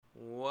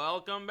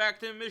Welcome back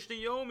to Mishna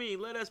Yomi.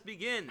 Let us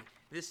begin.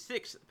 The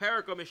sixth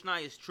Perek of Mishna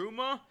is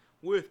Truma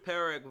with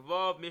Perek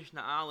Vav, Mishna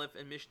Aleph,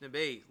 and Mishna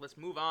Beis. Let's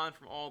move on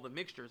from all the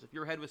mixtures. If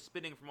your head was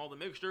spinning from all the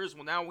mixtures,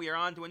 well, now we are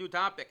on to a new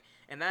topic,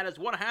 and that is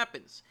what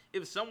happens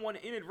if someone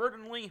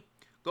inadvertently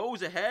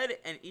goes ahead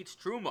and eats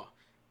Truma.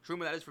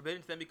 Truma that is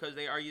forbidden to them because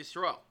they are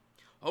Yisrael.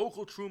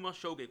 Ochel Truma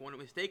Shogeg. When it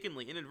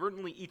mistakenly,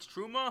 inadvertently eats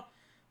Truma,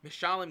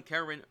 Mishalim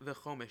Keren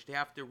V'chomish. They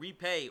have to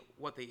repay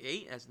what they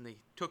ate, as in they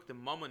took the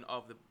mammon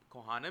of the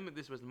Kohanim.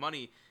 This was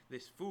money,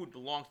 this food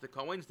belongs to the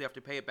Kohanim. They have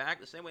to pay it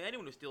back. The same way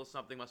anyone who steals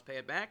something must pay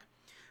it back.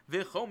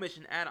 V'chomish,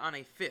 and add on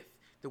a fifth.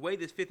 The way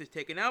this fifth is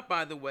taken out,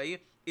 by the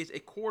way, is a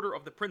quarter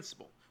of the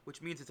principal,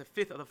 which means it's a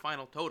fifth of the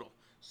final total.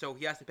 So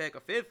he has to pay a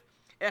fifth.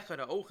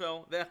 Echad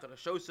ochel, v'echad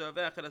shosa,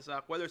 v'echad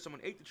zach. Whether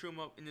someone ate the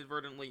truma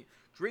inadvertently,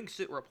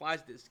 drinks it, or applies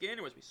it to the skin,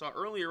 or as we saw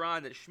earlier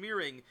on, that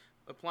smearing,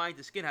 applying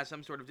to skin has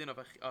some sort of din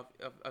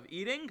of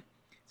eating.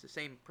 It's the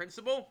same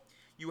principle.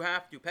 You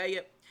have to pay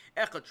it.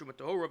 Echad truma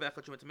tahora,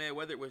 v'echad truma tameh.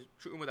 Whether it was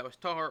truma that was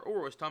tahar or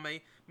it was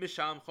tameh,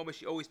 misham chomesh.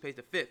 He always pays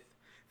the fifth.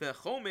 The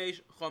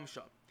chomesh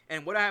chomsha.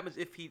 And what happens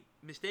if he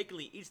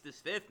mistakenly eats this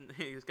fifth?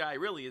 This guy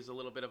really is a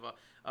little bit of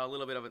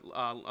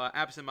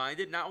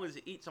absent-minded. Not only does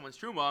he eat someone's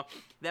truma,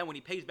 then when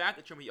he pays back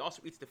the truma, he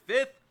also eats the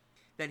fifth.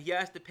 Then he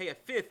has to pay a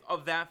fifth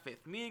of that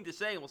fifth. Meaning to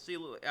say, and we'll see,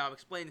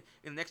 explain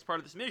in the next part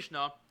of this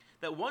Mishnah,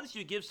 that once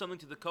you give something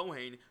to the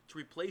Kohen to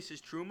replace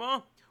his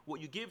truma,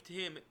 what you give to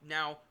him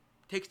now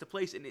takes the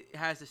place and it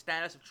has the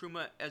status of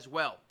truma as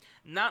well.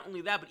 Not only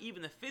that, but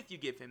even the fifth you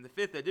give him,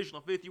 the additional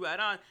fifth you add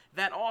on,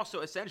 that also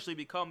essentially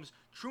becomes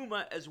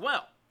truma as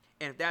well.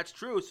 And if that's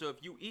true, so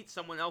if you eat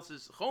someone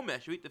else's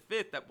chomesh, you eat the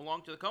fifth that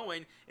belonged to the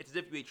Kohen, it's as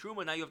if you ate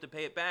truma. Now you have to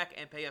pay it back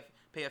and pay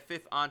a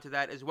fifth onto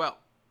that as well.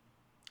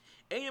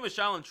 Eina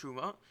mishalim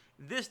truma.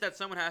 This that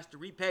someone has to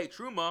repay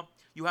truma,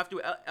 you have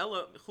to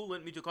ela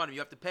chulin mitukanim. You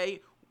have to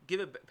pay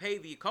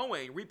the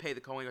Kohen, repay the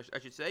Kohen, I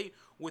should say,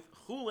 with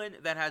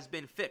chulin that has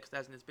been fixed,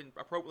 as in it's been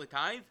appropriately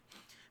tithed.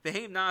 The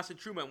heim nas and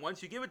truma, and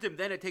once you give it to him,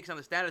 then it takes on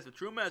the status of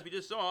truma, as we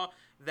just saw,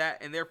 that,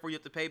 and therefore you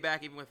have to pay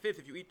back even with fifth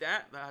if you eat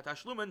that,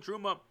 tashluman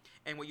truma,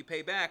 and what you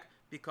pay back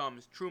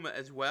becomes truma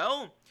as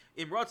well.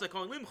 This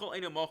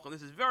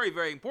is very,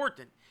 very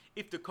important.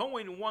 If the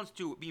Kohen wants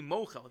to be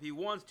mochel, if he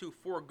wants to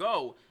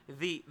forego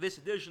this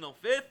additional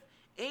fifth,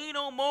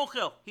 Eino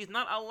mochel, he's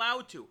not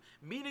allowed to.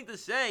 Meaning to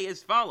say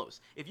as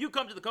follows: if you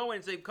come to the Kohen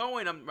and say,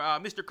 Kohen, I'm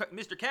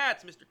Mr.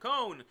 Katz, Mr.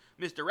 Cohn,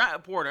 Mr.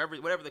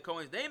 Rappaport, whatever the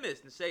Kohen's name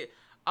is, and say,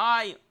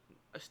 I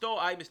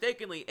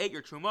mistakenly ate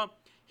your truma.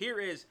 Here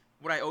is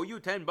what I owe you,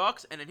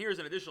 $10, and then here's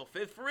an additional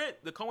fifth for it.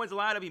 The Kohen's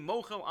allowed to be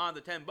mochel on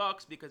the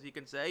 $10 because he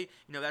can say,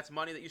 that's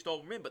money that you stole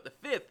from him. But the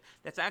fifth,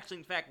 that's actually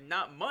in fact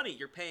not money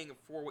you're paying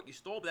for what you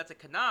stole, but that's a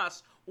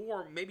kanas,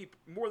 or maybe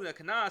more than a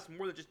kanas,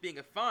 more than just being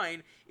a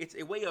fine. It's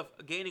a way of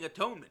gaining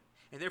atonement,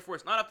 and therefore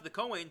it's not up to the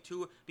Kohen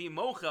to be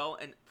mochel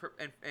and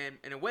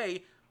in a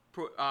way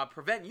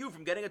prevent you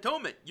from getting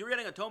atonement. You're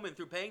getting atonement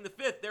through paying the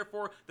fifth,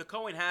 therefore the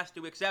Kohen has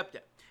to accept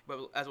it.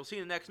 But as we'll see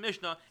in the next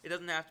Mishnah, it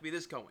doesn't have to be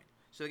this Kohen.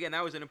 So again,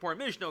 that was an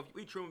important Mishnah. If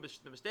you eat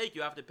truma the mistake,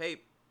 you have to pay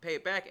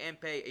it back and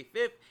pay a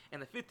fifth,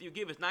 and the fifth that you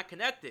give is not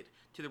connected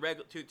to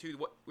to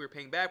what we're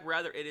paying back.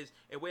 Rather, it is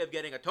a way of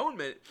getting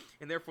atonement,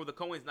 and therefore the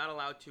Kohen is not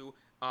allowed to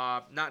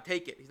not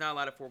take it. He's not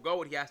allowed to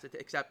forego it. He has to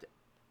accept it.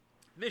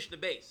 Mishnah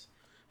base.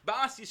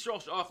 Bas Yisrael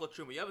she'achla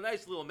truma. You have a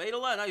nice little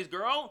maidala, a nice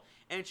girl,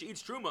 and she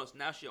eats trumos.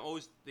 Now she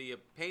owes the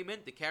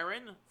payment, the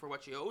keren, for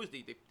what she owes,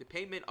 the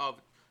payment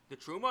of the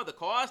truma, the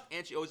cost,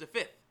 and she owes a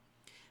fifth.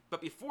 But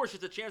before she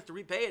has a chance to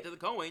repay it to the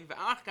Kohen,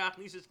 v'achkach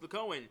nisis to the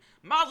Kohen,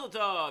 Mazel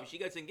Tov, she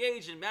gets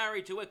engaged and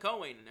married to a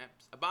Kohen.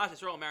 Bas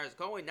Yisrael marries a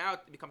Kohen. Now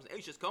it becomes an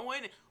Eishes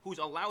Kohen who's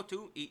allowed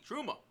to eat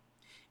truma.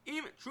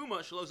 Even truma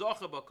shelo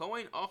zocha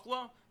b'Kohen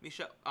achla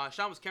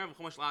sham keren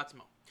v'chomesh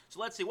la'atzmo. So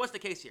let's see, what's the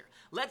case here?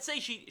 Let's say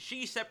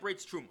she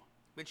separates truma.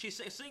 When she's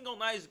a single,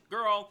 nice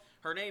girl,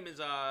 her name is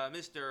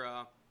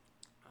Mr.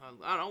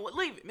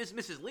 Levy,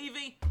 Mrs.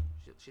 Levy.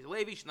 She's a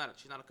Levy. She's not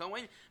a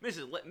Kohen.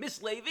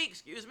 Miss Levy,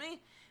 excuse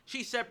me.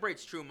 She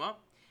separates truma,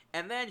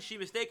 and then she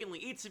mistakenly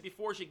eats it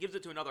before she gives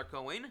it to another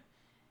Kohen.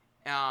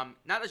 Not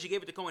that she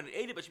gave it to Kohen and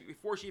ate it, but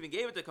before she even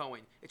gave it to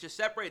Kohen, it's just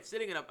separated,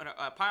 sitting in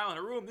a pile in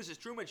a room. This is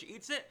truma, and she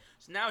eats it.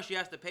 So now she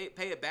has to pay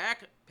it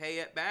back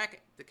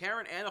to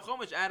Karen and a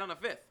chomesh, add on a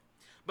fifth.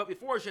 But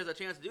before she has a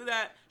chance to do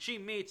that, she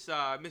meets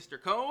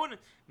Mr. Cohn.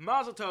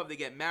 Mazel Tov, they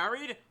get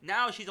married.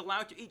 Now she's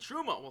allowed to eat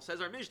truma. Well,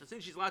 says our Mishnah,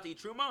 since she's allowed to eat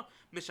truma,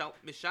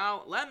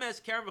 mishal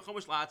lemes keren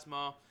v'chomesh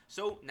la'atzma.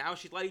 So now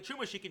she's allowed to eat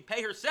truma. She can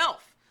pay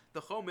herself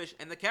the chomesh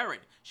and the keren.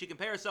 She can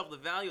pay herself the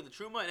value of the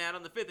truma and add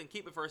on the fifth and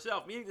keep it for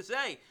herself. Meaning to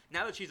say,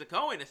 now that she's a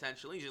Kohen,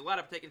 essentially, she's allowed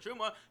to take in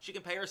truma, she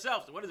can pay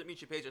herself. So what does it mean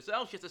she pays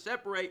herself? She has to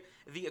separate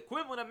the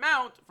equivalent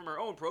amount from her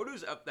own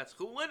produce, that's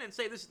chulin, and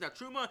say this is not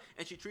truma,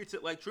 and she treats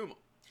it like truma.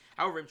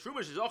 However, in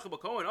truma, she's zocha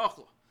b'Kohen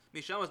achla.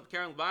 Mishamas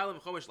keren v'aylam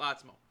chomesh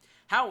la'atzmo.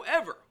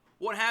 However,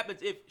 what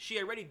happens if she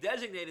already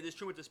designated this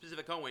truma to a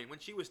specific Kohen when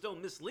she was still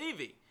Miss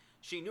Levy?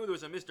 she knew there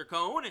was a Mr.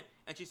 Cohen,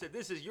 and she said,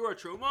 this is your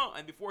truma,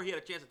 and before he had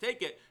a chance to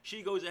take it,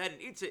 she goes ahead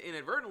and eats it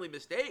inadvertently,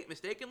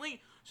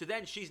 mistakenly, so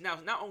then she's now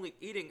not only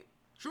eating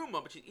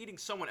truma, but she's eating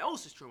someone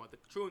else's truma. The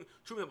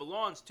truma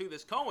belongs to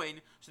this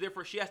Kohen, so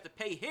therefore she has to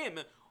pay him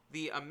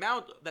the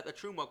amount that the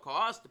truma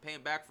cost to pay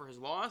him back for his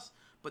loss.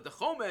 But the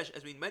chomesh,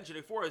 as we mentioned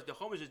before, is the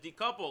chomesh is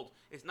decoupled.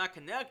 It's not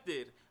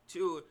connected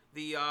to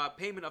the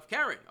payment of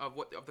Karen, of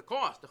the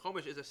cost. The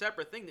chomesh is a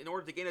separate thing in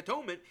order to gain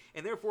atonement,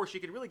 and therefore she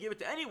can really give it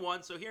to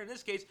anyone. So here in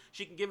this case,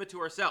 she can give it to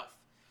herself.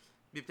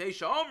 One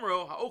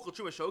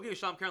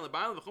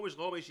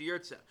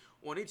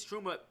eats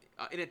truma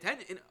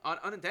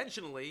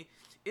unintentionally,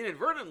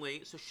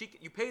 inadvertently, so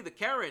you pay the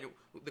Karen,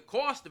 the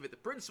cost of it, the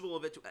principal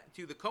of it,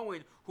 to the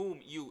Kohen whom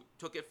you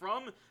took it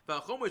from.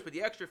 But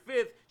the extra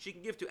fifth she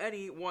can give to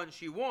anyone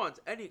she wants,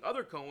 any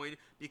other Kohen,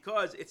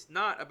 because it's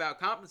not about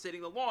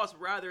compensating the loss,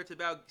 rather it's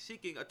about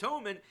seeking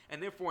atonement.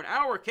 And therefore, in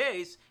our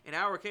case,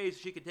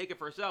 she can take it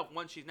for herself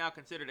once she's now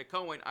considered a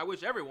Kohen. I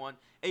wish everyone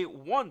a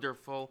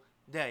wonderful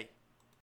day.